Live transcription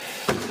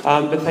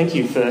But thank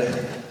you for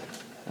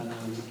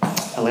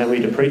allowing me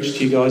to preach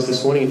to you guys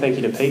this morning, and thank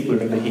you to Pete,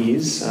 wherever he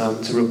is.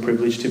 It's a real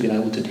privilege to be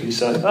able to do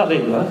so. Oh,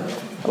 there you are.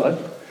 Hello.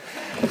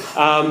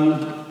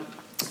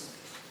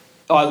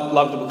 I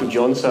love the book of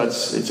John, so it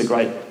is a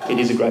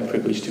great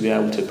privilege to be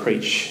able to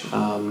preach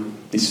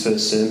this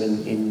first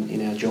sermon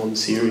in our John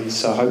series.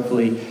 So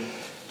hopefully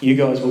you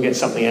guys will get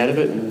something out of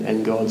it,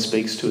 and God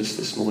speaks to us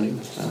this morning.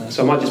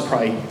 So I might just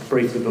pray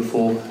briefly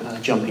before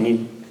jumping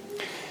in.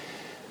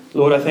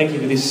 Lord, I thank you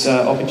for this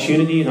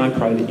opportunity, and I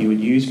pray that you would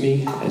use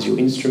me as your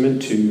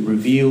instrument to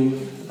reveal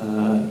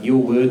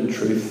your word and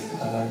truth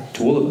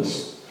to all of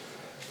us.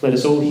 Let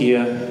us all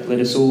hear, let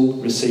us all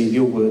receive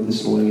your word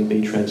this morning and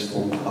be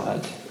transformed by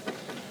it.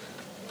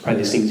 Pray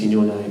these things in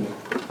your name.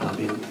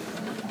 Amen.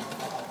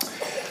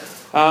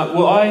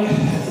 Well, I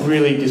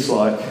really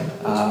dislike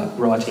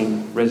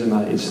writing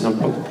resumes, and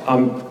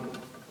I'm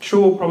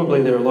sure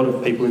probably there are a lot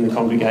of people in the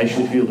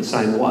congregation who feel the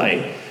same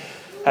way.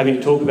 Having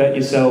to talk about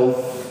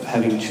yourself,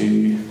 having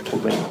to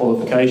talk about your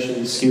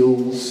qualifications,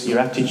 skills, your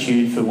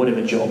aptitude for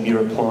whatever job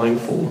you're applying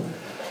for.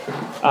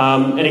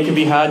 And it can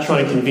be hard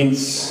trying to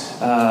convince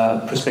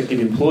prospective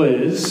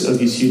employers of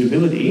your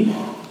suitability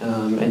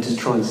and to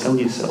try and sell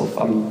yourself.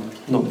 I'm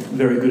not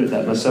very good at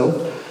that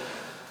myself.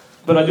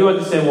 But I do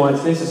understand why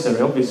it's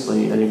necessary.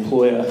 Obviously, an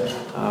employer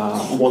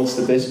wants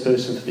the best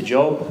person for the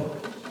job.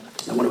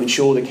 They want to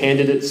ensure the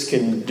candidates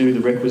can do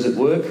the requisite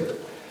work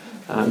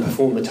and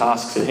perform the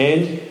tasks at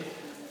hand.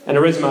 And a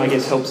resume, I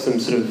guess, helps them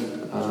sort of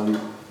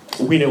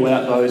winnow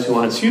out those who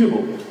aren't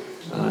suitable.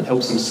 It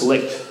helps them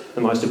select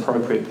the most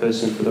appropriate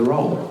person for the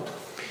role.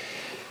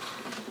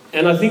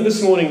 And I think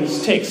this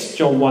morning's text,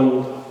 John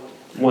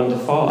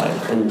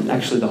 1-5, and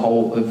actually the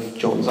whole of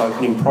John's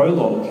opening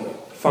prologue,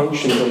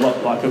 functions a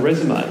lot like a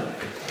resume.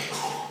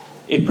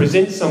 It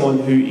presents someone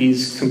who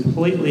is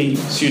completely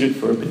suited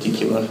for a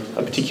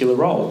particular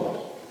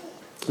role.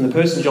 And the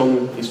person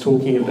John is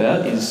talking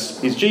about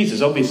is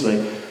Jesus,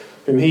 obviously,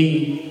 whom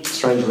he,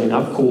 strangely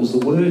enough, calls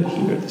the Word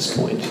here at this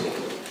point.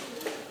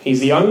 He's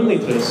the only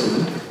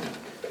person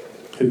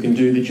who can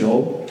do the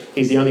job.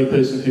 He's the only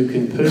person who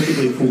can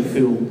perfectly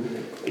fulfil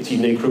its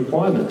unique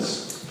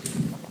requirements.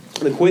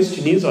 The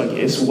question is, I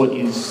guess, what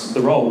is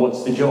the role?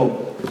 What's the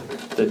job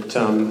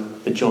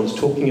that John's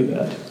talking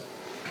about?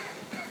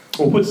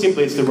 Well, put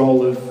simply, it's the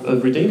role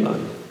of Redeemer.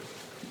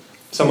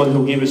 Someone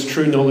who'll give us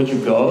true knowledge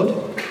of God.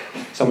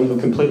 Someone who'll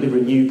completely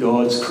renew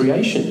God's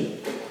creation.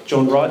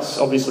 John writes,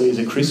 obviously, as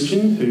a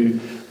Christian who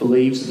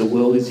believes that the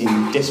world is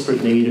in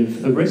desperate need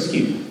of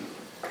rescue.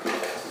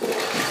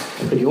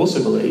 But he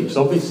also believes,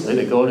 obviously,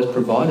 that God has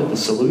provided the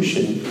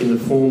solution in the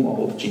form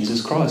of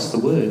Jesus Christ, the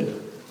Word.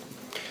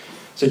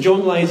 So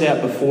John lays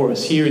out before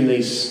us here in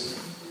these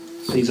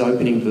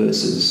opening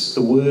verses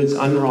the Word's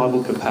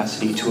unrivaled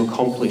capacity to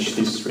accomplish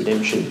this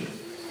redemption.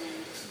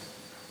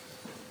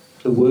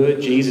 The Word,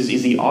 Jesus,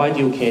 is the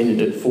ideal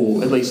candidate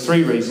for at least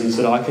three reasons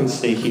that I can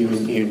see here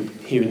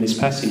in this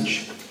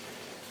passage.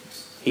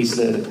 He's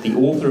the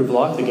author of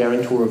life, the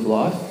guarantor of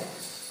life.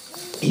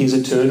 He is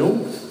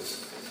eternal,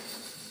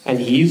 and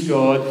he is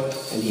God,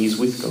 and he is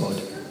with God.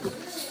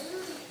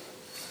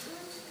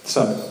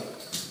 So,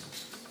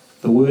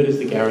 the Word is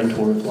the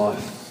guarantor of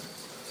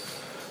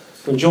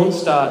life. And John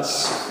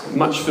starts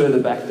much further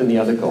back than the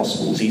other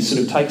Gospels. He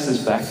sort of takes us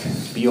back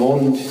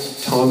beyond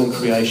time and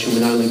creation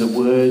when only the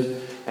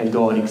Word and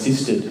God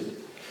existed.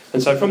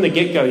 And so from the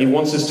get-go, he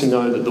wants us to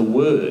know that the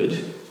Word,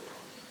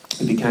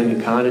 who became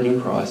incarnate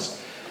in Christ,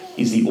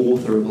 is the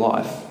author of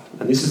life.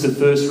 And this is the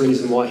first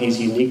reason why he's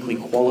uniquely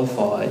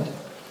qualified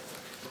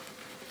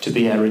to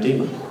be our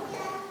Redeemer.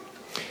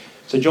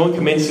 So John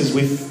commences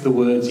with the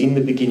words, "In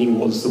the beginning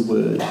was the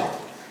Word,"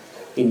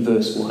 in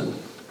verse 1.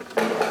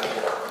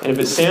 And if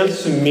it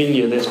sounds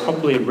familiar, there's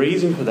probably a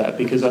reason for that,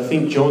 because I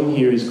think John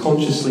here is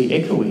consciously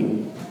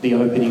echoing the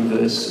opening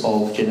verse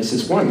of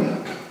Genesis 1.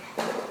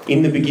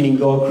 "In the beginning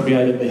God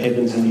created the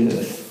heavens and the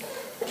earth."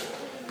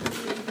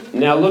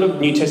 Now, a lot of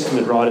New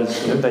Testament writers,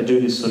 they do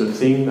this sort of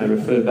thing. They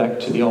refer back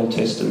to the Old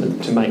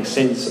Testament to make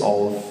sense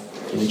of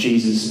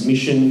Jesus'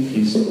 mission,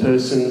 his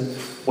person,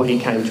 what he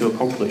came to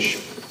accomplish.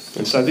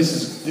 And so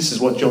this is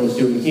what John's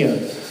doing here.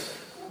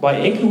 By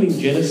echoing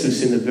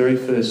Genesis in the very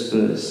first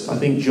verse, I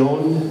think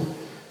John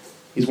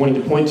is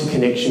wanting to point to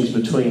connections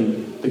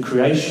between the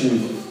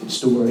creation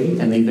story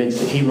and the events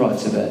that he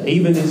writes about,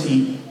 even as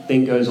he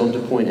then goes on to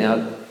point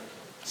out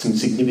some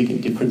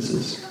significant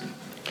differences.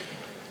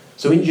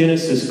 So in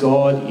Genesis,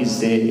 God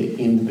is there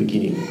in the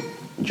beginning.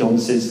 John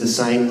says the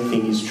same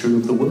thing is true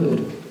of the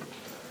Word.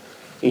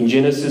 In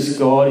Genesis,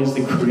 God is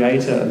the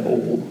creator of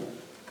all.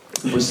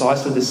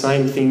 Precisely the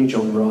same thing,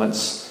 John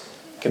writes,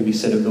 can be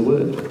said of the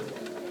Word.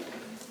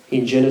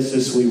 In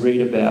Genesis, we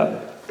read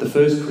about the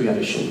first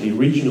creation, the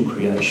original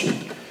creation.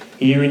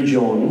 Here in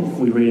John,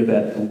 we read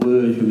about the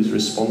Word who is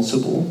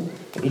responsible,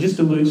 and he just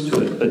alludes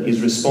to it, but is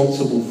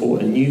responsible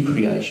for a new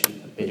creation,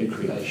 a better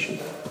creation.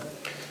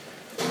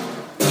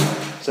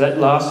 So that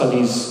last one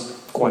is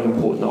quite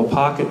important. I'll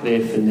park it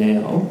there for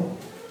now,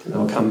 and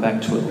I'll come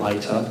back to it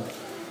later.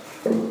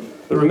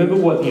 But remember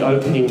what the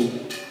opening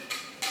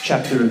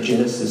chapter of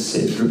Genesis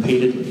says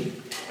repeatedly,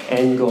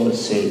 and God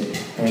said,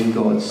 and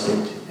God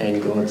said,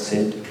 and God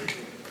said.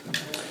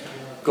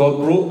 God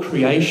brought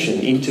creation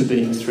into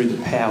being through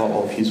the power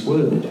of his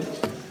word.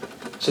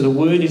 So the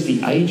word is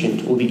the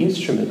agent or the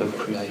instrument of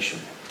creation.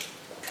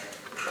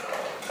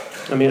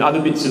 I mean,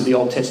 other bits of the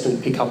Old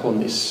Testament pick up on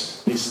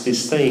this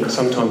theme,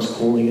 sometimes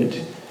calling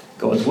it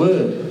God's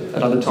word,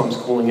 at other times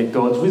calling it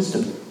God's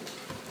wisdom.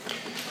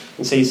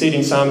 And so you see it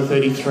in Psalm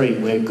 33,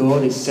 where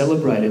God is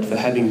celebrated for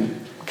having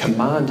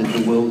commanded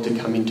the world to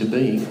come into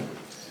being.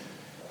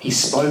 He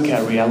spoke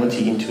our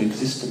reality into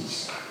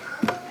existence.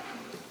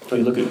 Or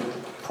you look at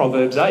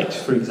Proverbs 8,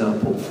 for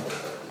example,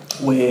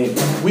 where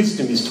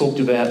wisdom is talked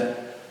about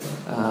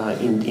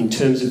in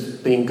terms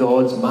of being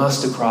God's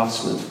master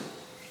craftsman,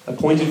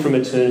 appointed from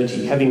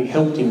eternity, having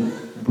helped him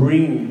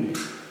bring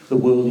the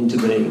world into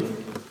being.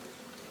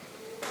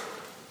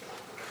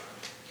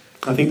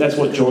 I think that's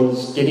what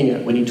John's getting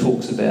at when he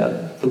talks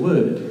about the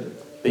Word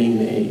being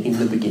there in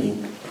the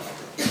beginning.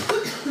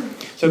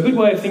 So a good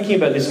way of thinking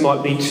about this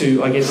might be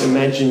to, I guess,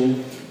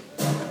 imagine,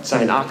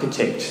 say, an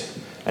architect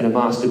and a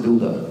master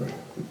builder.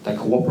 They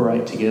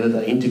cooperate together,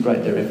 they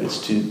integrate their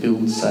efforts to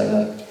build,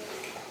 say,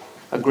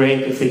 a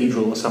grand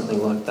cathedral or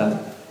something like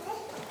that.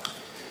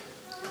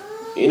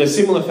 In a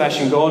similar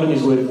fashion, God and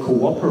his word have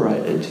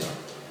cooperated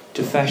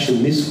to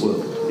fashion this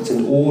world. It's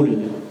an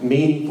ordered,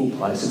 meaningful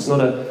place. It's not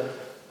a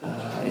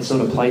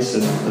place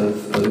of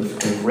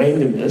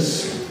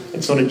randomness.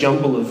 It's not a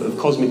jumble of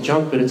cosmic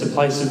junk, but it's a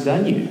place of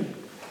value,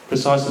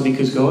 precisely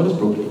because God has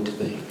brought it into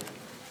being.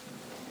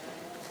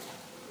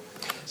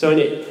 So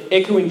in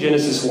echoing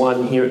Genesis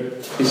 1 here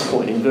at this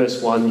point, in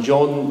verse 1,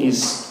 John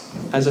is,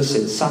 as I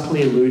said,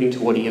 subtly alluding to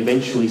what he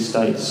eventually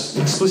states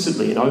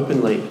explicitly and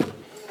openly.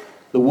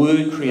 The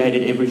Word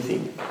created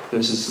everything,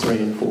 verses 3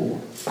 and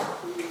 4.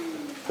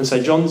 And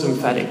so John's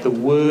emphatic, the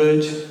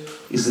Word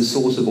is the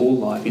source of all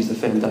life, is the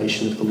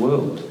foundation of the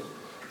world.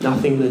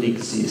 Nothing that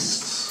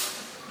exists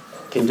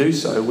can do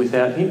so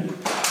without him.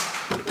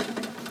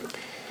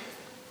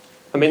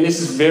 I mean,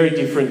 this is very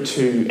different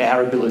to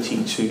our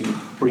ability to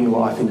bring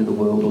life into the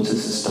world or to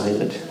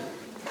sustain it.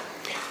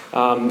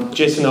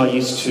 Jess and I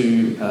used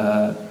to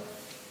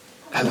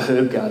have a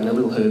herb garden, a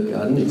little herb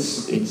garden.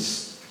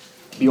 It's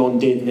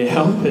beyond dead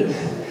now, but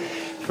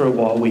for a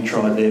while we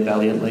tried there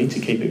valiantly to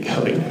keep it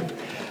going.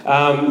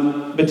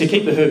 But to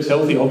keep the herbs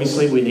healthy,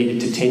 obviously, we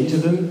needed to tend to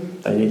them.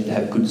 They needed to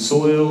have good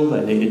soil.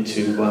 They needed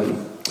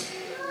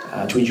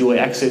to enjoy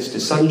access to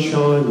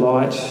sunshine,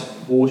 light,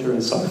 water,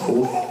 and so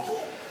forth.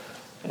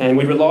 And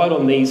we relied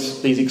on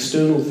these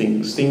external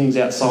things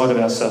outside of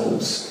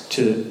ourselves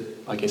to,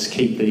 I guess,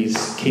 keep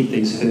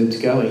these herbs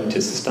going,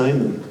 to sustain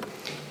them.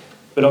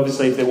 But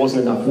obviously, if there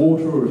wasn't enough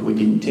water, or if we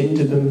didn't tend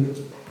to them,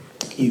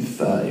 if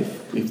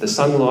the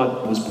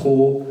sunlight was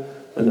poor,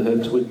 then the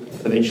herbs would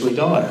eventually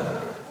die.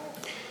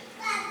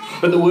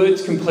 But the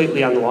Word's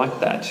completely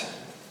unlike that.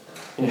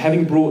 And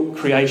having brought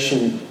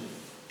creation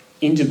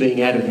into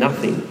being out of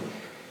nothing,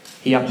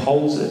 he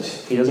upholds it.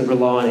 He doesn't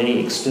rely on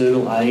any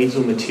external aids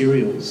or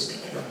materials.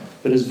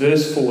 But as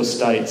verse 4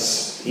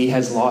 states, he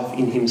has life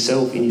in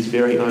himself, in his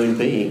very own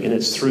being, and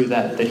it's through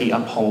that he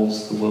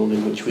upholds the world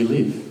in which we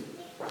live.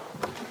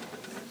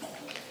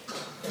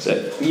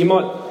 So you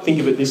might think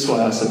of it this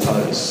way, I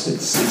suppose.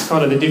 It's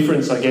kind of the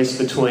difference, I guess,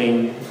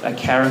 between a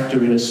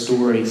character in a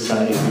story,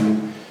 say,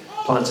 who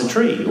plants a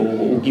tree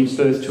or gives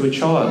birth to a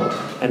child,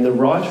 and the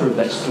writer of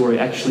that story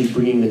actually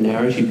bringing the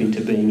narrative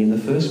into being in the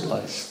first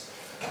place.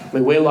 I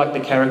mean, we're like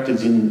the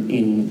characters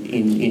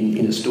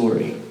in a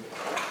story.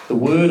 The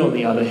Word, on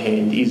the other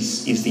hand,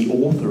 is the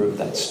author of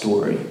that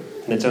story,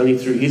 and it's only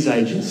through his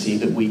agency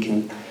that we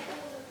can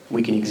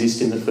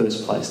exist in the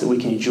first place, that we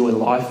can enjoy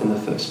life in the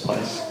first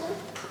place.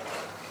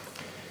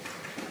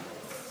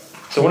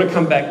 So I want to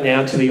come back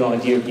now to the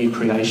idea of new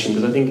creation,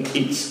 because I think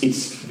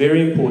it's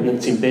very important.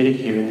 It's embedded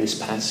here in this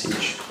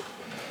passage.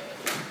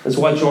 That's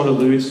why John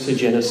alludes to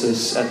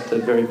Genesis at the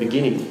very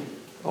beginning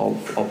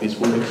of his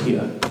work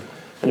here.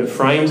 And it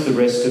frames the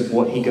rest of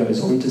what he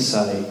goes on to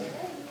say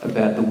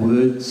about the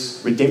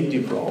Word's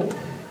redemptive role,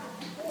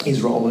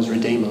 his role as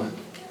Redeemer.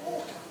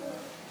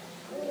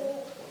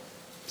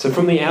 So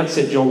from the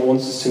outset, John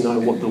wants us to know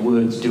what the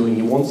Word's doing.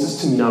 He wants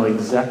us to know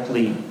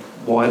exactly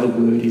why the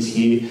Word is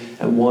here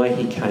and why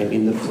he came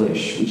in the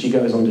flesh, which he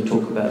goes on to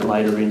talk about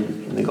later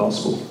in the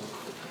Gospel.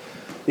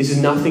 This is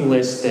nothing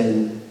less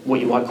than what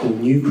you might call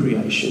new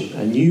creation,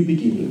 a new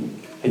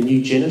beginning, a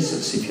new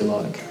Genesis, if you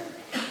like.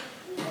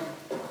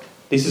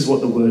 This is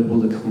what the Word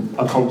will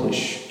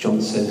accomplish,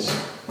 John says.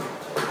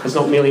 It's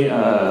not merely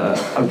a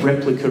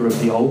replica of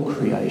the old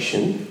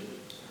creation,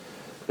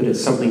 but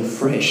it's something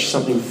fresh,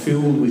 something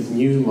filled with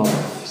new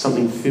life,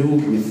 something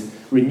filled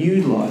with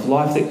renewed life,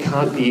 life that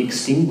can't be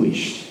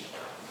extinguished.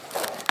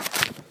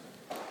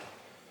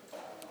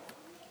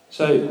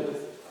 So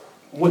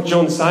what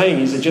John's saying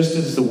is that just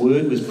as the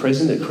Word was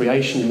present at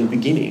creation in the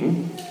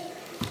beginning,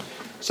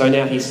 so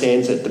now he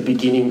stands at the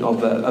beginning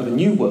of a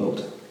new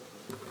world.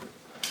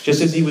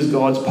 Just as he was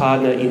God's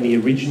partner in the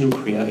original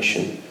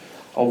creation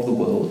of the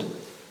world,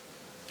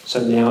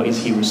 so now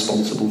is he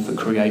responsible for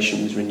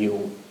creation's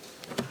renewal.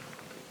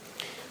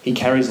 He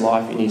carries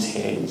life in his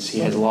hands. He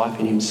has life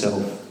in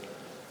himself.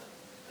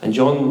 And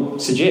John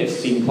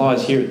suggests, he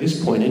implies here at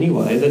this point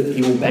anyway, that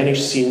he will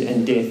banish sin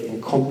and death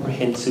and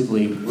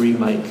comprehensively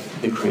remake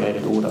the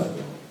created order.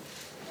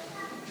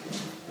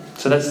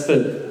 So that's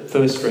the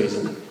first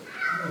reason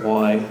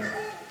why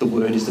the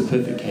Word is the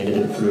perfect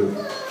candidate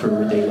for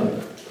a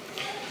Redeemer.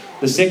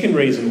 The second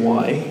reason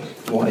why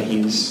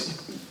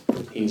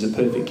he's a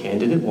perfect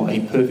candidate, why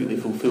he perfectly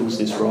fulfills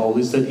this role,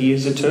 is that he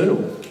is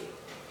eternal.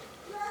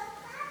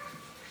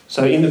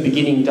 So in the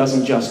beginning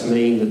doesn't just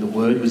mean that the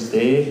Word was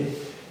there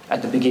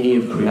at the beginning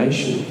of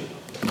creation.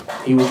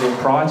 He was there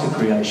prior to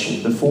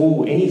creation,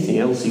 before anything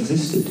else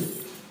existed.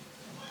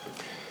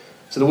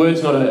 So the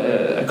Word's not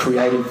a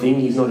created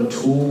thing. He's not a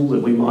tool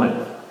that we might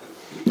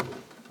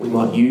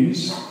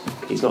use.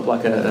 He's not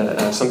like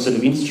some sort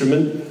of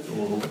instrument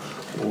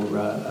or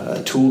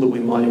a tool that we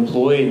might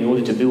employ in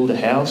order to build a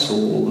house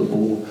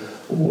or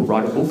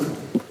write a book.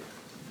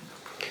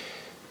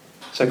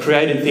 So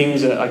created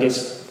things are, I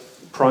guess,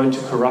 prone to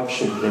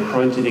corruption. They're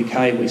prone to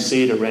decay. We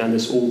see it around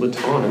us all the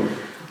time.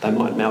 They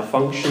might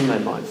malfunction, they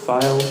might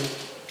fail,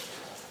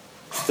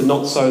 but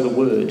not so the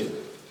Word.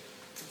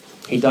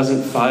 He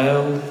doesn't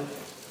fail,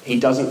 he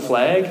doesn't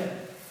flag,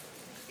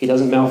 he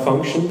doesn't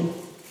malfunction.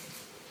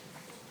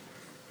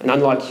 And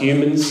unlike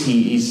humans,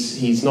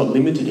 he's not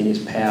limited in his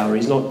power,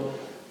 he's not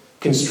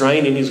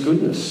constrained in his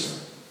goodness.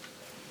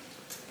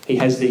 He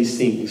has these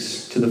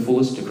things to the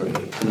fullest degree,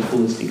 to the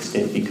fullest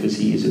extent, because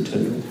he is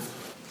eternal.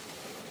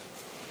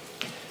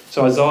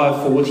 So Isaiah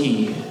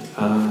 40,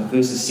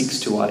 verses 6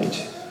 to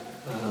 8,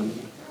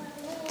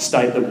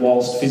 state that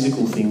whilst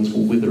physical things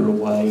will wither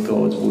away,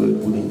 God's word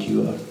will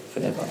endure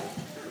forever.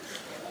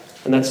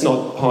 And that's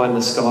not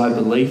pie-in-the-sky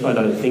belief, I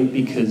don't think,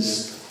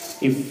 because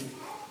if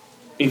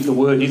the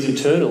word is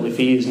eternal, if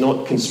he is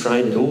not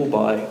constrained at all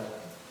by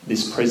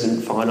this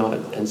present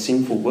finite and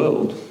sinful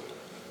world,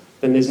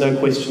 then there's no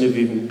question of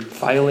him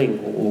failing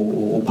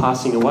or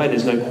passing away.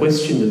 There's no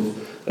question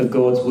of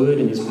God's word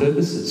and his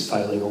purposes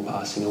failing or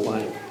passing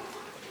away.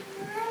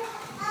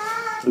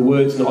 The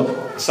word's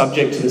not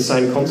subject to the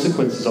same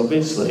consequences,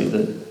 obviously,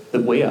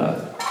 that we are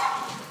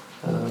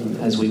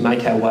as we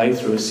make our way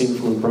through a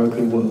sinful and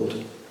broken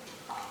world.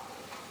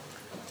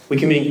 We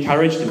can be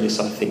encouraged in this,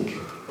 I think,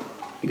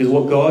 because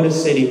what God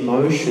has set in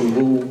motion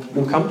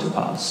will come to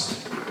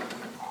pass.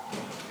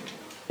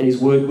 And his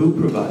word will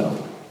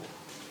prevail.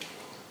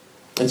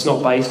 It's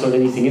not based on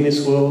anything in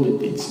this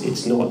world.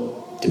 It's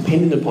not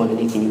dependent upon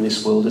anything in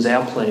this world, as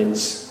our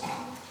plans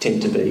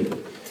tend to be.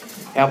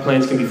 Our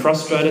plans can be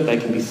frustrated, they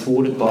can be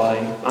thwarted by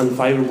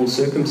unfavourable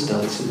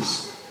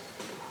circumstances.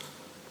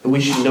 But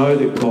we should know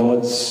that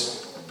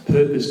God's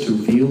purpose to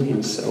reveal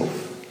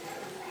himself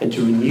and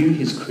to renew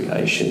his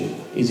creation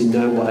is in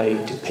no way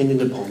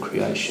dependent upon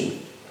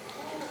creation.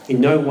 In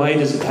no way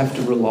does it have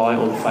to rely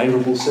on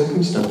favourable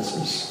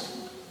circumstances.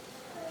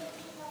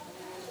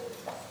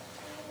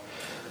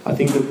 I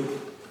think that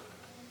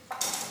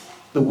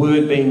the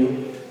word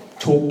being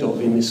talked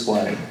of in this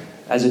way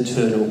as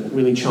eternal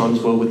really chimes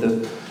well with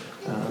the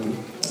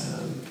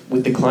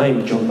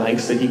claim John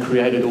makes that he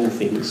created all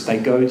things. They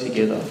go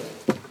together,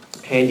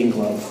 hand in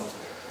glove.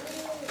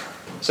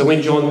 So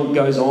when John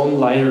goes on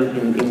later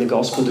in the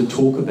Gospel to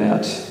talk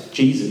about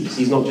Jesus,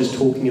 he's not just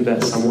talking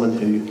about someone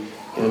who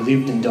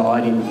lived and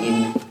died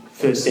in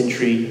first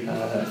century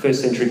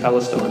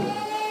Palestine.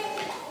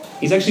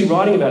 He's actually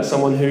writing about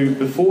someone who,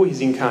 before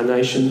his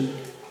incarnation,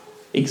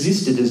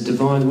 existed as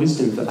divine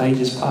wisdom for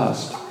ages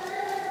past.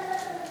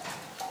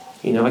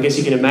 I guess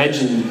you can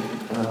imagine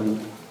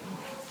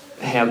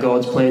how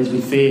God's plans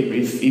would fare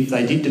if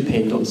they did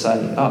depend on,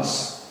 say,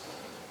 us.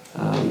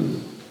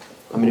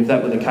 If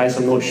that were the case,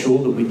 I'm not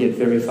sure that we'd get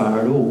very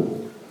far at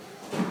all.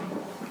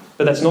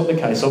 But that's not the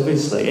case,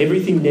 obviously.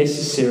 Everything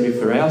necessary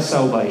for our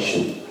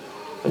salvation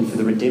and for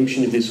the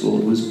redemption of this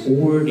world was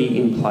already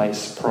in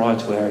place prior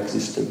to our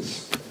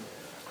existence,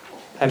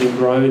 having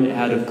grown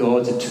out of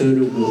God's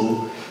eternal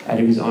will, out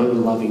of his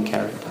own loving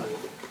character.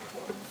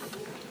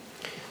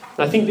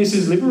 And I think this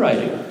is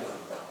liberating.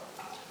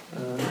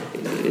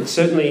 It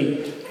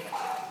certainly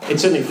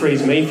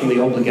frees me from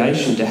the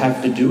obligation to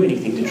have to do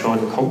anything to try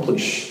and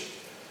accomplish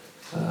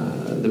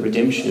the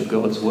redemption of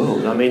God's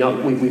world. We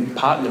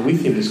partner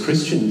with him as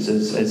Christians,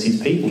 as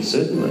his people,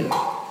 certainly.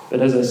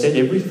 But as I said,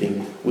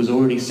 everything was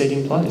already set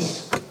in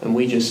place, and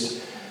we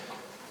just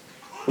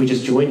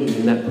join him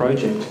in that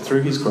project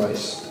through his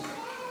grace.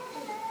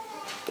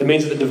 It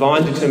means that the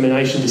divine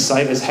determination to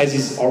save us has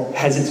its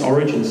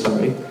origin,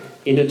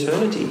 in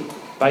eternity,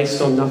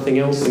 based on nothing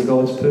else than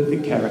God's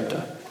perfect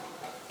character,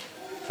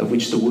 of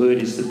which the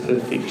word is the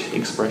perfect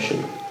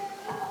expression.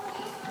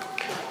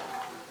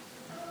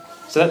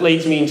 So that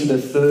leads me into the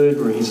third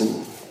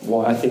reason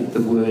why I think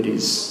the word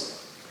is,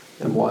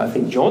 and why I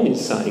think John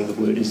is saying the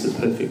word is the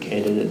perfect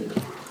candidate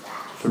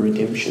for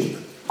redemption.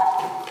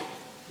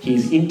 He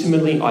is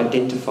intimately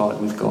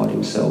identified with God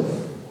himself.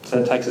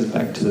 So that takes us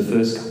back to the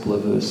first couple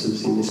of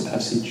verses in this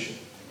passage.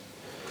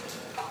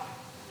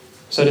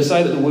 So to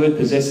say that the word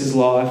possesses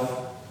life,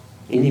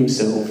 in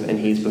himself and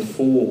he is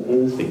before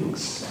all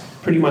things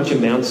pretty much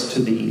amounts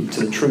to the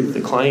truth,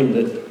 the claim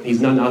that he's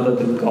none other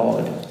than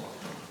God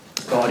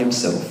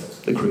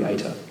himself, the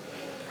Creator.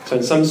 So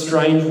in some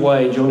strange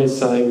way, John is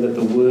saying that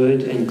the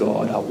Word and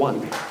God are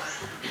one.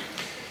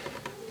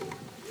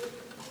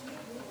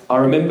 I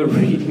remember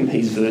reading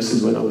these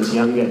verses when I was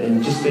younger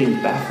and just being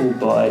baffled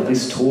by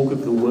this talk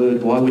of the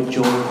Word. Why would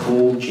John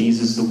call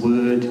Jesus the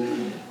Word?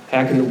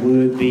 How can the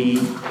Word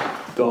be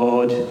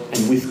God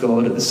and with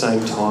God at the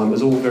same time? It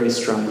was all very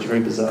strange,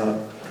 very bizarre.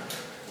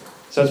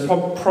 So it's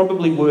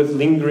probably worth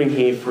lingering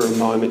here for a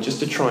moment just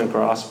to try and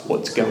grasp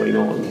what's going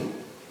on.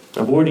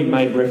 I've already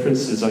made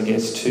references, I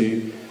guess,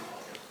 to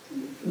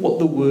what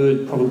the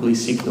Word probably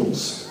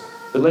signals.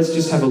 But let's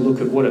just have a look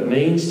at what it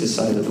means to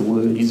say that the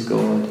Word is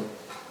God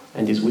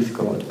and is with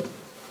God.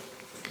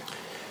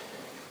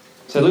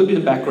 So a little bit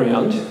of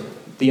background.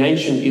 The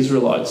ancient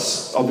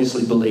Israelites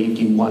obviously believed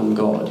in one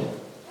God.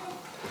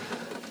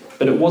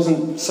 But it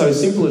wasn't so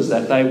simple as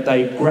that.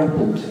 They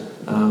grappled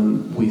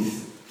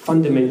with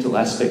fundamental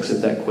aspects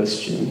of that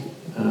question,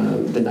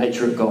 the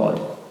nature of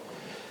God.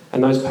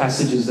 And those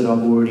passages that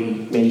I've already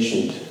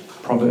mentioned,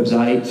 Proverbs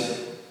 8,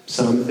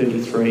 Psalm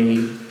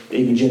 33,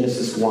 even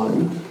Genesis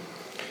 1,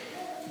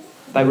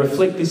 they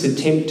reflect this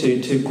attempt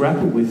to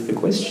grapple with the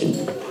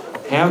question,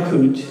 how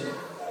could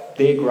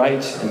their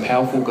great and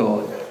powerful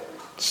God,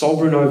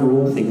 sovereign over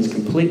all things,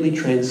 completely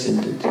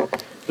transcendent,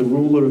 the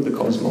ruler of the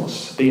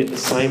cosmos, be at the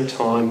same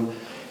time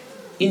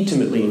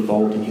intimately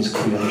involved in his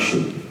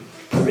creation,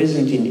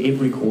 present in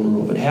every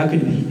corner of it? How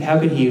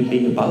could he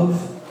be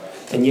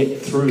above and yet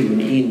through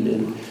and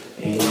in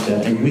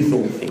and with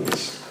all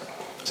things?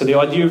 So the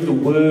idea of the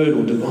Word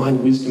or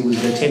divine wisdom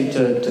was an attempt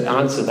to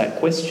answer that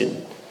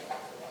question.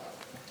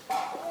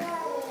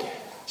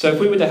 So if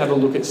we were to have a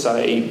look at,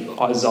 say,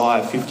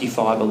 Isaiah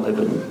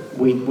 55:11,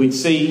 we'd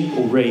see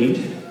or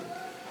read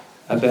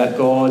about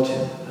God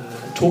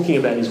talking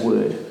about his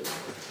Word.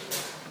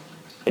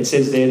 It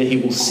says there that he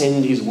will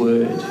send his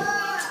Word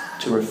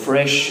to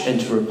refresh and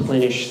to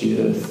replenish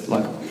the earth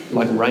like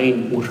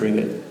rain watering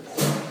it.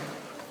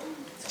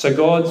 So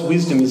God's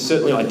wisdom is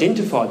certainly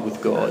identified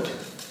with God,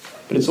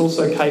 but it's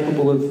also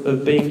capable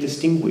of being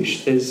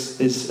distinguished. There's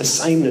a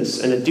sameness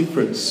and a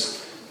difference,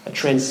 a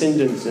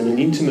transcendence and an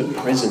intimate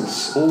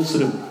presence, all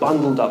sort of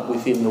bundled up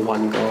within the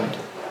one God.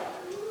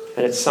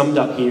 And it's summed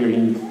up here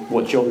in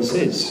what John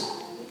says.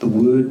 The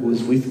Word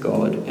was with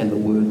God and the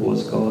Word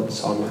was God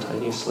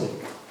simultaneously.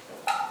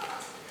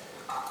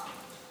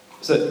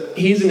 So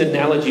here's an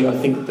analogy, I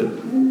think, that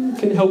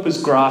can help us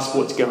grasp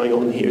what's going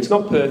on here. It's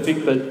not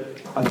perfect, but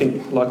I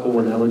think, like all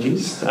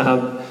analogies.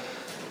 But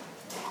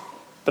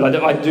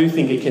I do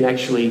think it can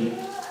actually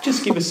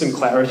just give us some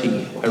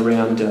clarity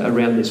around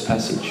this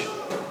passage.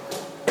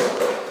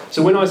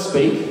 So when I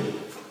speak,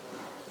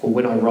 or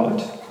when I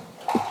write,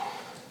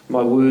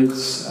 my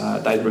words,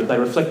 they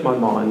reflect my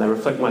mind, they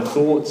reflect my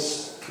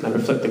thoughts, they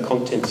reflect the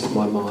contents of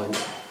my mind.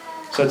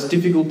 So it's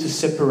difficult to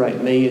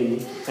separate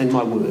me and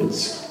my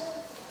words.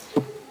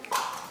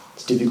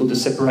 It's difficult to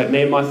separate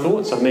me and my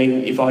thoughts. I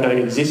mean, if I don't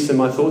exist, then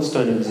my thoughts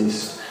don't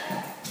exist.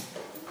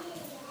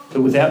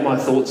 But without my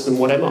thoughts, then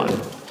what am I?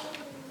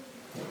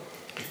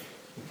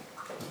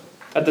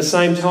 At the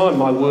same time,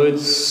 my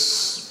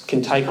words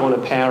can take on a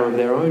power of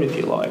their own, if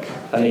you like.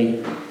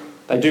 They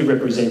do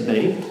represent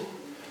me,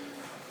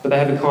 but they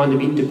have a kind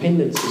of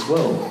independence as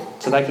well.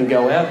 So they can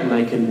go out and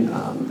they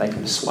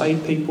can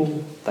persuade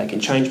people, they can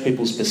change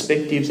people's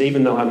perspectives,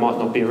 even though I might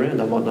not be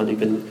around, I might not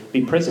even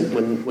be present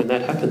when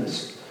that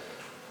happens.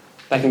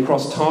 They can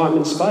cross time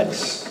and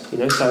space.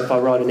 So if I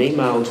write an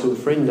email to a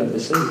friend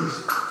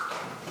overseas.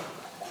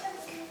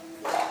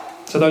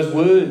 So those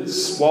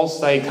words,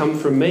 whilst they come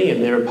from me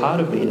and they're a part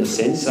of me in a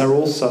sense, are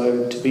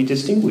also to be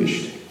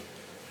distinguished.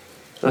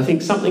 And I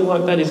think something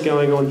like that is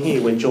going on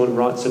here when John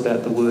writes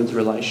about the Word's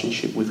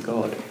relationship with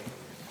God.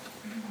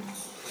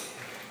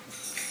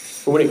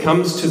 But when it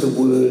comes to the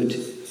Word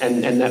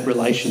and that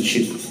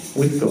relationship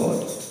with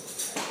God,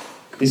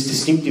 this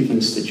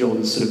distinctiveness that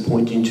John's sort of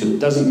pointing to, it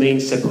doesn't mean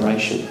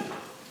separation.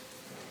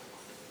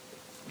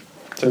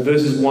 So in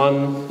verses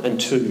 1 and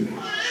 2,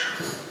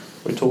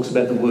 where it talks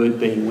about the Word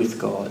being with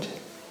God,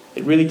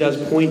 it really does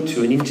point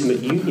to an intimate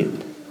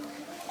union.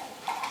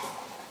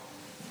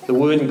 The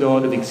Word and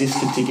God have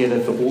existed together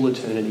for all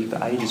eternity,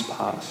 for ages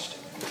past.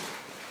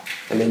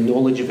 And their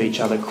knowledge of each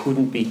other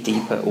couldn't be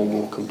deeper or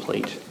more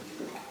complete.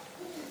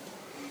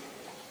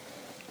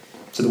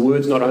 So the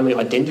Word's not only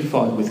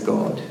identified with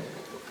God,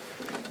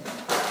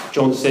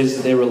 John says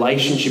that their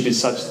relationship is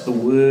such that the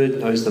Word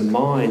knows the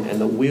mind and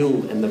the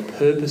will and the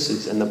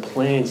purposes and the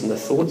plans and the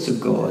thoughts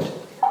of God.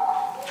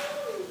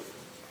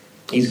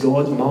 He's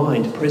God's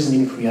mind present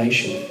in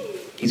creation.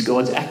 He's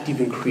God's active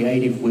and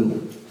creative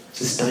will,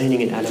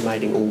 sustaining and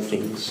animating all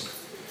things.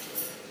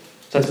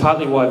 So that's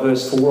partly why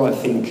verse 4, I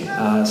think,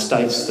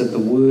 states that the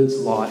Word's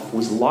life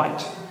was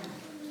light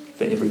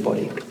for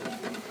everybody.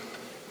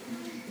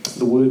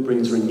 The Word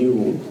brings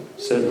renewal,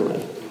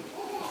 certainly.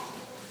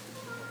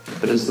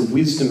 But as the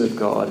wisdom of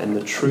God and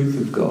the truth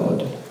of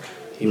God,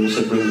 he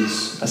also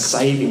brings a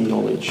saving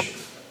knowledge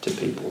to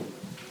people.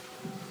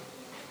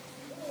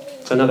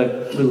 So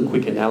another little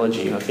quick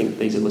analogy, I think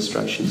these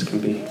illustrations can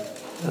be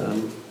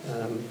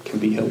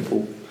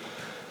helpful.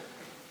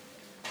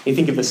 You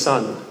think of the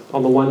sun.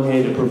 On the one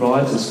hand, it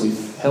provides us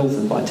with health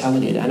and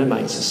vitality. It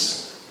animates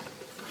us.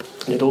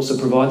 And it also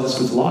provides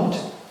us with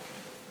light.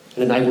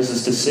 It enables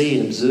us to see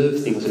and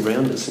observe things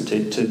around us and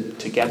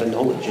to gather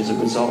knowledge as a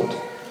result.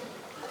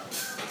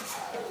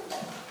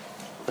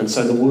 And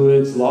so the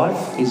word's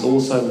life is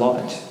also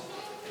light.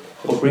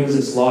 What brings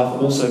us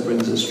life also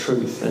brings us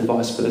truth, and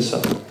vice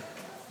versa.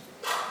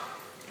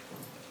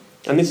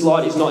 And this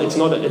light is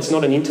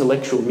not an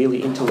intellectual,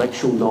 merely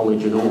intellectual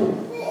knowledge at all.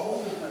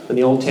 And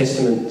the Old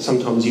Testament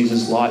sometimes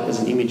uses light as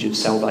an image of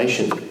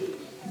salvation.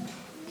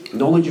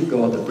 Knowledge of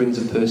God that brings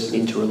a person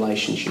into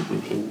relationship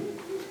with him.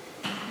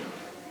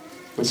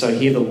 And so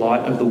here the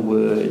light of the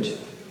Word,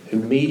 who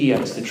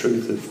mediates the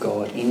truth of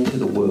God into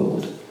the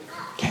world,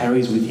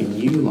 carries with him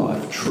new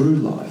life, true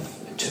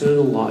life,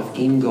 eternal life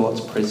in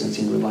God's presence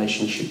in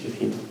relationship with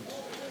him.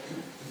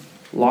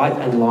 Light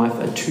and life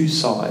are two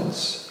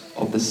sides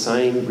of the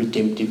same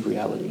redemptive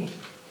reality.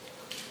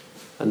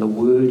 And the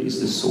Word is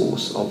the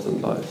source of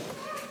them both.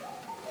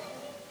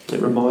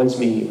 It reminds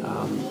me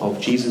of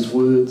Jesus'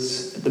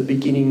 words at the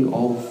beginning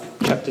of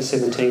chapter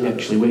 17,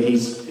 actually, where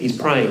he's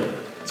praying.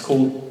 It's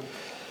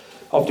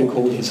often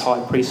called his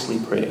high priestly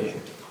prayer.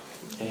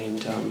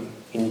 And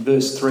in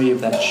verse 3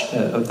 of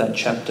that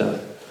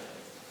chapter,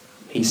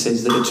 he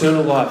says that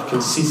eternal life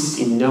consists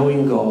in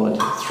knowing God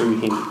through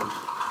him.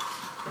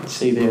 You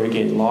see there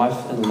again,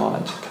 life and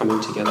light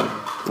coming together.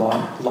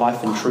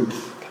 Life and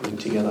truth coming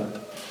together.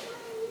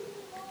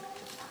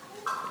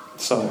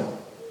 So,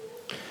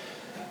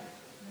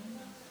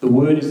 the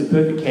Word is the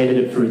perfect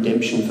candidate for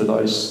redemption for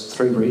those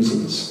three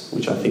reasons,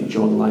 which I think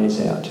John lays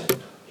out.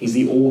 He's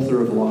the author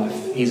of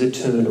life. He's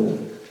eternal.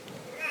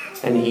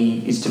 And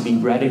he is to be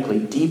radically,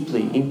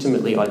 deeply,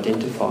 intimately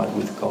identified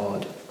with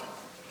God.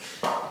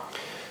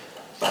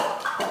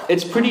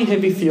 It's pretty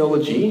heavy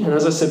theology, and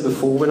as I said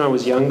before, when I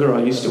was younger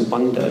I used to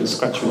wonder and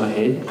scratch my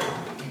head,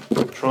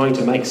 trying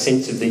to make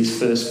sense of these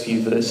first few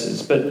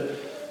verses. But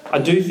I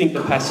do think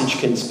the passage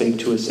can speak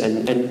to us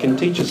and can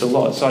teach us a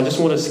lot. So I just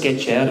want to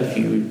sketch out a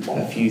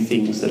few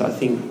things that I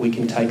think we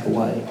can take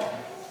away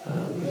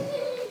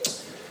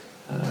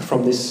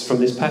from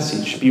this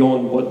passage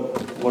beyond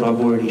what I've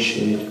already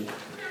shared.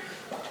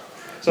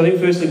 So I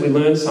think firstly we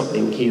learn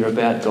something here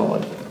about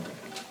God.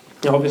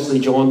 Now obviously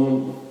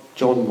John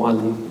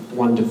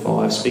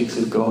 1-5 speaks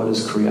of God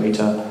as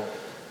creator.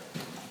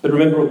 But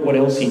remember what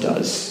else he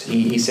does.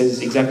 He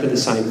says exactly the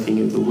same thing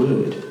of the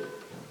Word.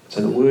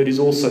 So the Word is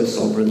also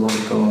sovereign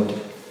like God.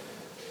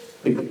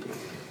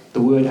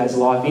 The Word has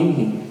life in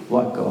him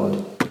like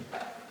God.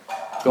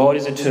 God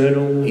is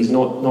eternal. He's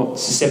not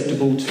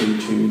susceptible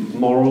to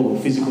moral or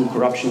physical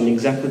corruption. And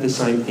exactly the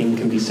same thing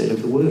can be said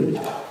of the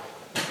Word.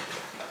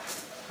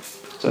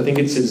 So I think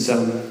it's as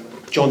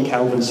John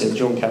Calvin said.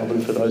 John Calvin,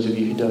 for those of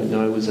you who don't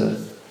know, was a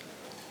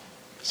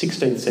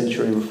 16th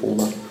century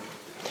reformer.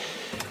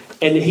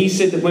 And he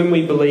said that when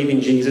we believe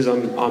in Jesus,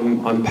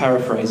 I'm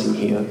paraphrasing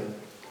here,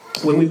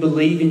 when we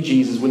believe in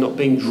Jesus, we're not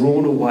being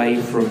drawn away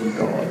from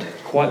God.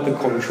 Quite the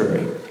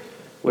contrary.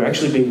 We're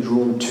actually being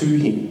drawn to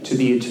him, to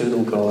the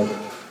eternal God.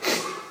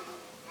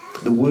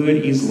 The Word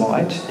is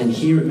light, and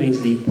here it means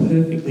that he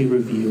perfectly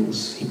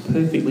reveals, he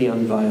perfectly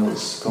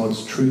unveils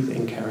God's truth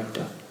and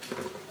character.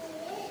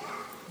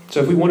 So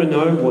if we want to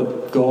know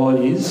what God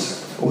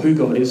is, or who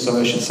God is, so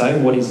I should say,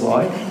 and what he's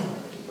like,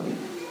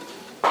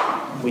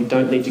 we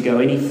don't need to go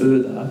any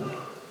further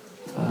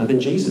than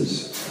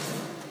Jesus.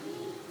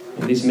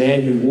 And this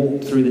man who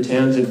walked through the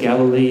towns of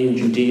Galilee and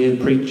Judea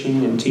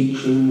preaching and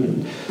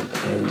teaching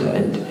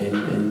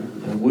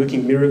and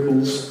working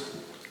miracles.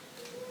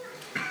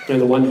 You know,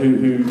 the one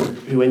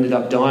who ended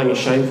up dying a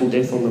shameful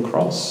death on the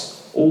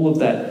cross. All of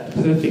that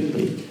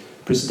perfectly,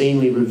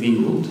 pristinely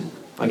revealed,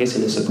 I guess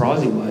in a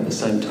surprising way at the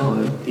same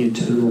time, the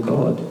eternal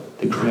God,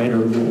 the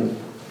creator of all.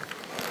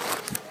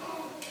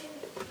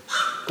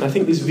 And I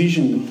think this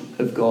vision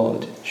of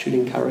God should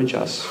encourage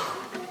us.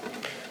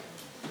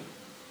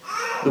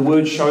 The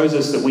Word shows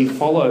us that we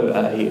follow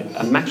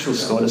a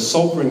matchless God, a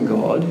sovereign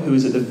God, who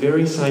is at the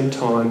very same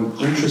time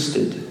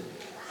interested,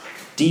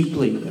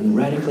 deeply and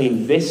radically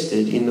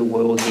invested in the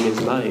world he has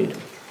made.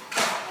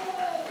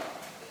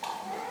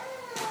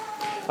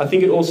 I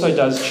think it also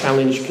does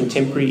challenge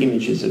contemporary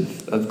images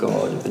of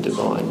God, of the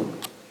divine.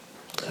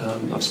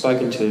 I've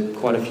spoken to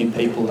quite a few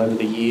people over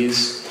the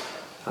years,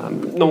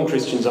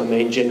 non-Christians I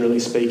mean, generally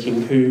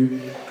speaking,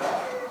 who,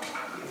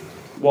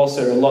 whilst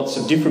there are lots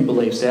of different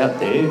beliefs out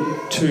there,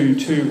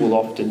 two will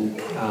often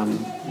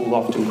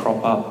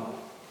crop up.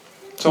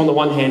 So on the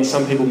one hand,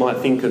 some people might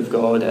think of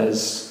God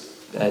as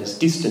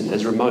distant,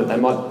 as remote. They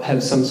might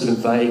have some sort of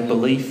vague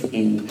belief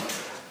in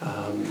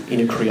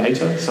a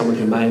creator, someone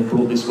who may have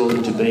brought this world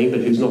into being, but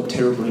who's not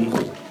terribly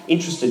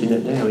interested in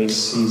it now.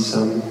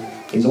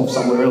 He's off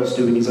somewhere else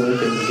doing his own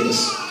thing, I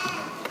guess.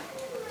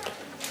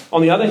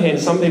 On the other hand,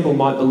 some people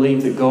might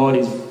believe that God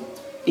is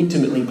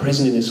intimately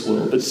present in this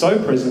world, but so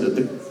present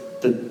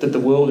that the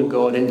world and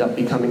God end up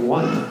becoming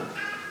one.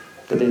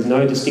 that there's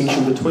no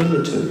distinction between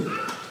the two.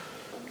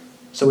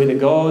 So either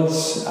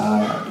God's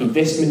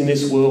investment in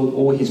this world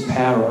or his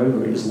power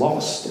over it is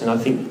lost. And I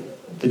think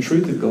the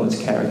truth of God's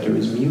character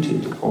is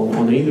muted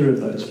on either of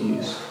those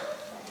views.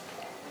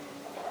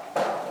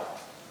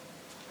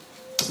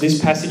 This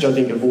passage, I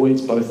think,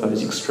 avoids both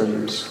those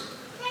extremes.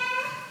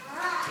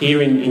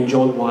 Here in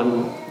John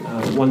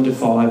 1 to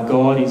 5,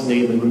 God is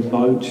neither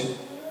remote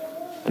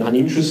and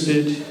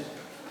uninterested,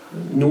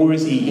 nor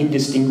is he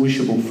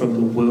indistinguishable from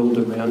the world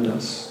around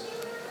us.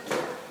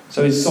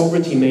 So his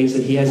sovereignty means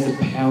that he has the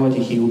power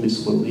to heal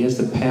this world. He has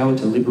the power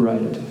to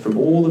liberate it from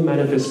all the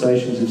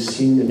manifestations of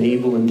sin and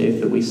evil and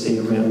death that we see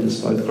around us,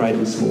 both great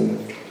and small.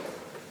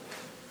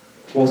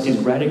 Whilst his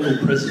radical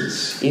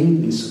presence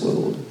in this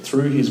world,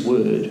 through his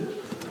word,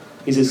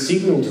 is a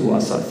signal to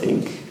us, I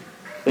think,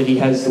 that he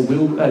has the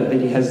will and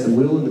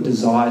the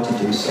desire to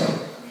do so.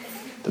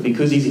 That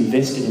because he's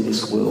invested in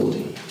this world,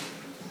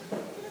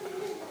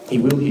 he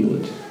will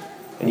heal it,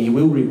 and he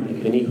will remake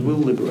it, and he will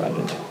liberate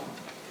it.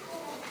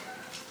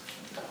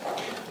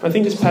 I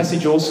think this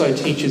passage also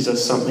teaches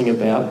us something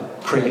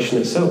about creation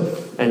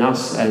itself and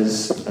us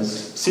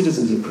as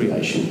citizens of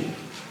creation.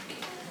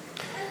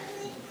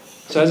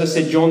 So as I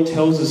said, John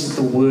tells us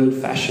that the Word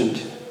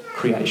fashioned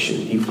creation.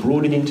 He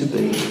brought it into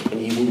being and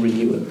he will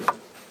renew it.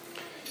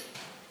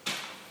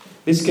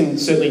 This can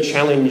certainly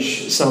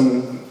challenge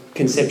some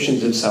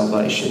conceptions of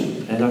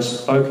salvation, and I've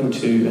spoken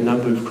to a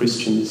number of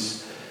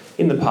Christians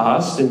in the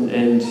past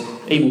and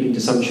even been to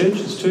some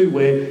churches too,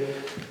 where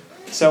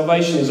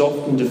salvation is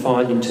often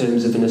defined in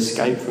terms of an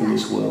escape from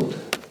this world.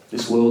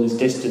 This world is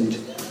destined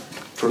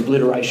for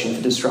obliteration,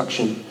 for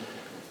destruction.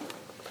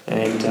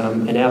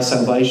 And our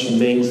salvation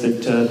means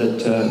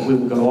that we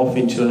will go off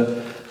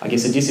into, a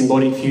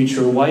disembodied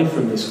future away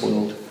from this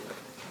world.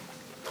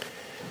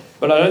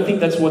 But I don't think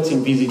that's what's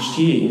envisaged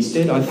here.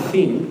 Instead, I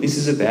think this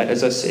is about,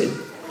 as I said,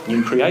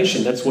 new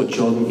creation. That's what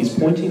John is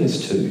pointing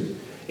us to.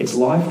 It's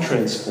life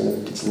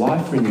transformed, it's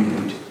life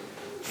renewed,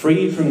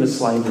 freed from the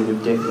slavery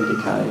of death and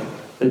decay.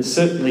 But it's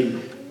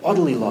certainly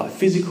bodily life,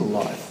 physical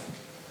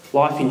life,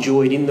 life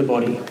enjoyed in the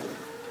body.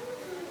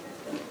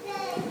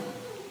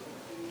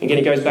 Again,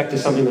 it goes back to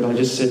something that I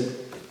just said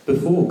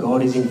before.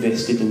 God is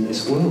invested in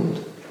this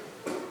world.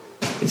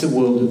 It's a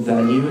world of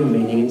value and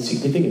meaning and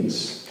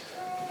significance.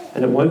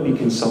 And it won't be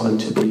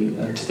consigned to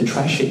the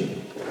trash heap.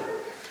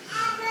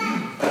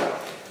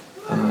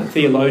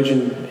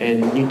 Theologian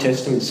and New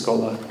Testament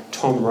scholar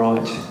Tom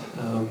Wright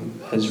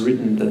has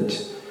written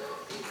that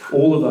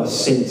all of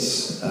us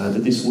sense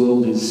that this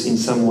world is in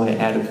some way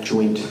out of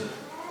joint.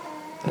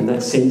 And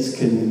that sense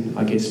can,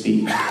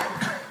 be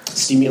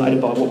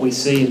stimulated by what we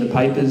see in the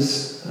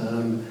papers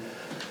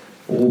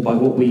or by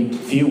what we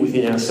feel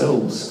within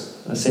ourselves.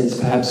 A sense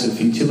perhaps of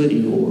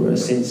futility, or a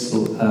sense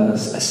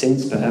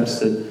perhaps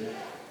that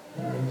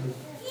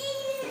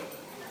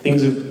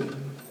things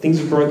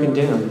are broken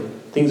down,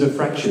 things are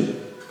fractured.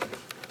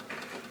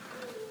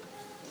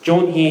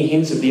 John here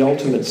hints at the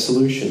ultimate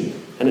solution,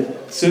 and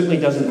it certainly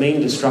doesn't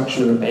mean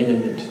destruction or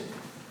abandonment.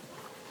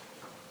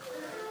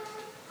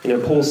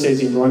 Paul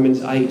says in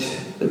Romans 8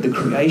 that the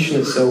creation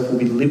itself will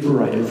be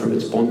liberated from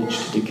its bondage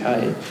to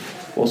decay,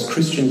 whilst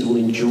Christians will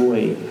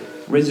enjoy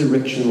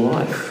resurrection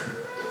life,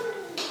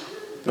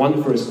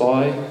 won for us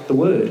by the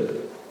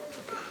Word.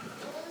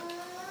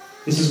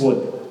 This is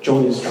what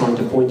John is trying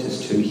to point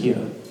us to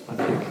here, I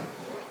think.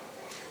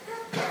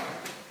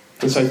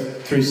 And so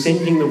through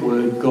sending the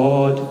Word,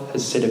 God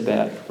has set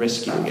about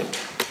rescuing it.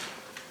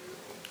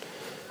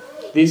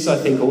 This, I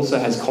think, also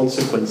has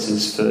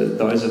consequences for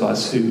those of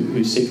us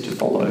who seek to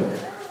follow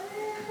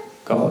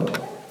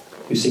God,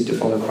 who seek to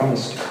follow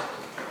Christ.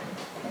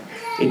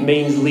 It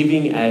means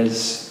living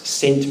as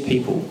sent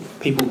people,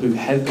 people who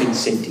have been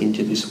sent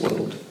into this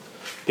world,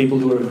 people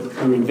who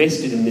are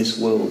invested in this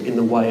world in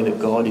the way that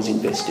God is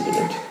invested in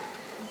it.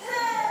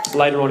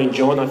 Later on in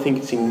John, I think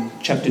it's in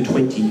chapter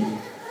 20,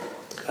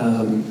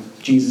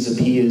 Jesus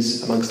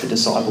appears amongst the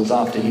disciples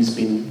after he's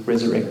been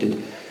resurrected,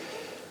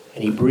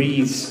 and he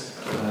breathes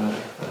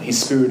his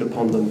Spirit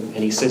upon them, and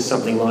he says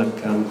something like,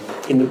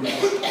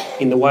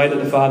 in the way that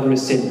the Father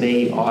has sent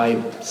me,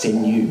 I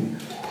send you.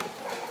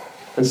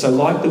 And so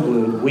like the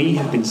Word, we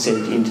have been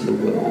sent into the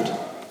world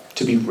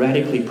to be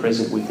radically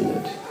present within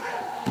it.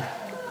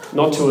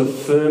 Not to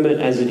affirm it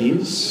as it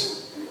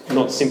is,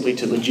 not simply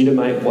to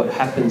legitimate what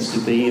happens to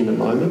be in the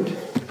moment,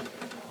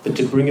 but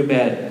to bring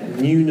about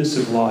newness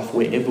of life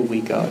wherever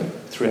we go,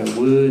 through our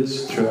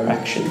words, through our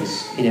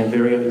actions, in our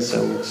very own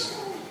selves.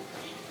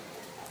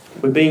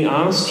 We're being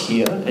asked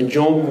here, and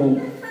John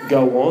will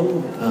go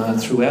on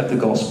throughout the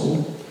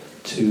Gospel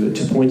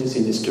to point us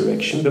in this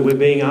direction, but we're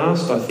being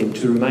asked, I think,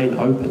 to remain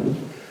open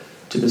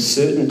to the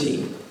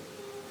certainty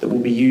that will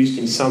be used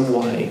in some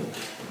way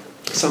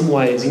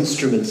as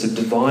instruments of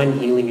divine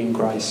healing and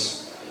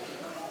grace,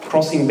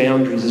 crossing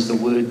boundaries as the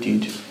Word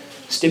did,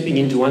 stepping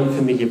into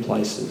unfamiliar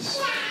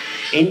places,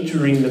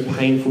 entering the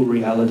painful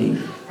reality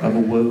of a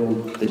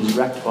world that is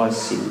racked by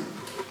sin.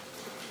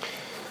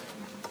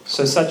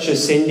 So such a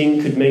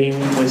sending could mean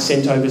we're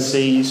sent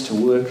overseas to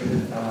work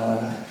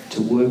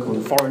to work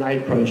on foreign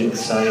aid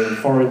projects, say, in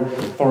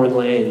foreign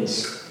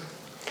lands.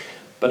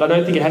 But I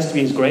don't think it has to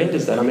be as grand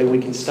as that. I mean, we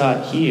can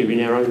start here in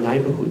our own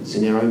neighbourhoods,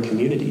 in our own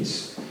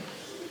communities.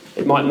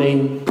 It might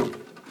mean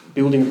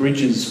building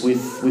bridges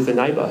with a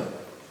neighbour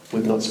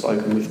we've not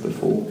spoken with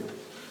before.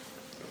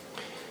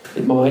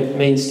 It might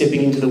mean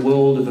stepping into the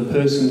world of a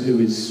person who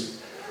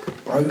is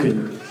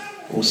broken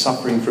or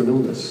suffering from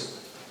illness.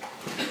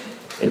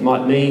 It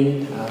might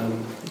mean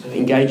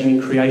engaging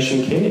in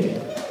creation care.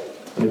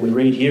 I mean, we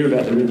read here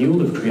about the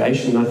renewal of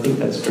creation, and I think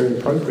that's very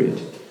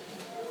appropriate.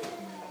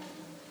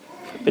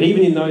 But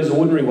even in those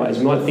ordinary ways,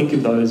 we might think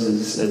of those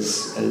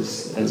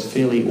as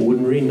fairly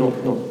ordinary,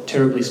 not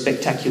terribly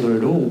spectacular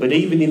at all. But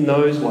even in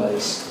those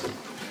ways,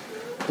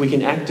 we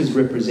can act as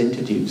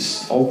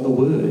representatives of the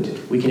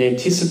Word. We can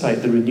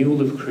anticipate the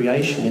renewal of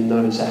creation in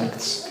those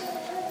acts.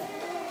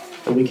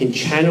 And we can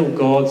channel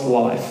God's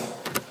life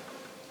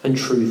and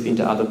truth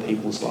into other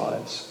people's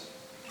lives.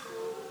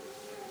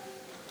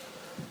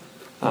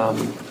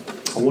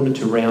 I wanted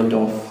to round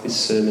off this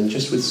sermon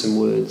just with some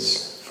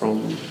words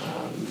from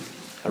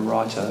a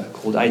writer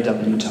called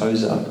A.W.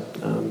 Tozer.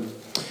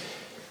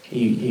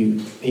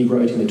 He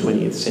wrote in the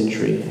 20th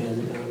century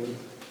and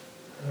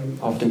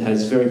often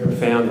has very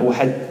profound, or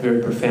had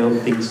very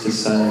profound things to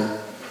say.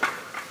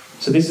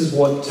 So this is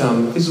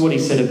what he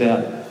said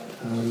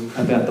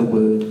about the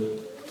Word.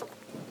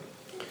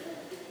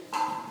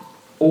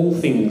 All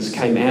things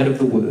came out of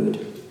the Word,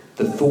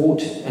 the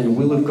thought and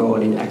will of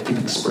God in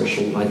active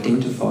expression,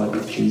 identified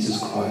with Jesus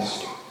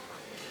Christ.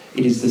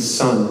 It is the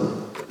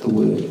Son, the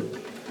Word,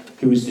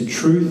 who is the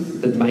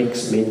truth that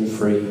makes men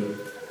free.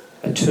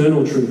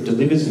 Eternal truth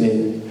delivers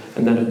men,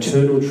 and that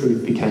eternal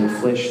truth became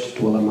flesh to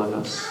dwell among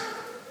us.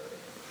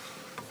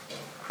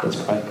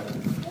 Let's pray.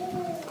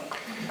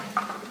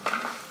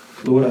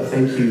 Lord, I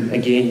thank you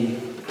again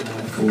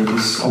for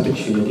this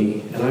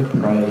opportunity, and I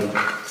pray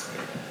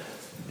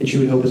that you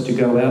would help us to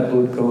go out,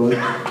 Lord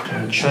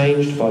God,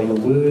 changed by your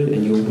word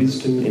and your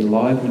wisdom,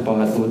 enlivened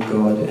by it, Lord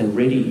God, and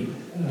ready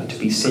to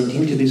be sent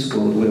into this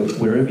world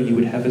wherever you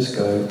would have us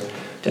go,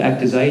 to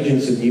act as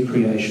agents of new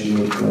creation,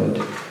 Lord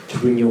God, to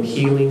bring your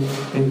healing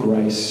and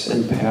grace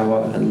and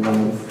power and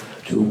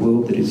love to a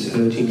world that is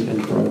hurting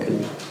and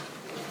broken.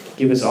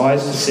 Give us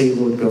eyes to see,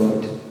 Lord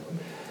God.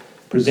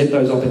 Present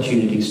those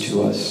opportunities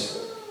to us.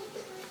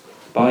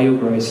 By your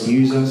grace,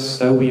 use us,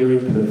 though we are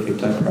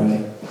imperfect, I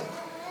pray.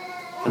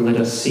 And let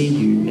us see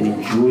you and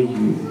enjoy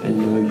you and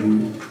know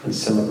you and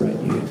celebrate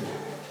you.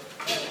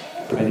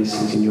 I pray these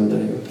things in your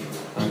name.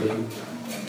 Amen.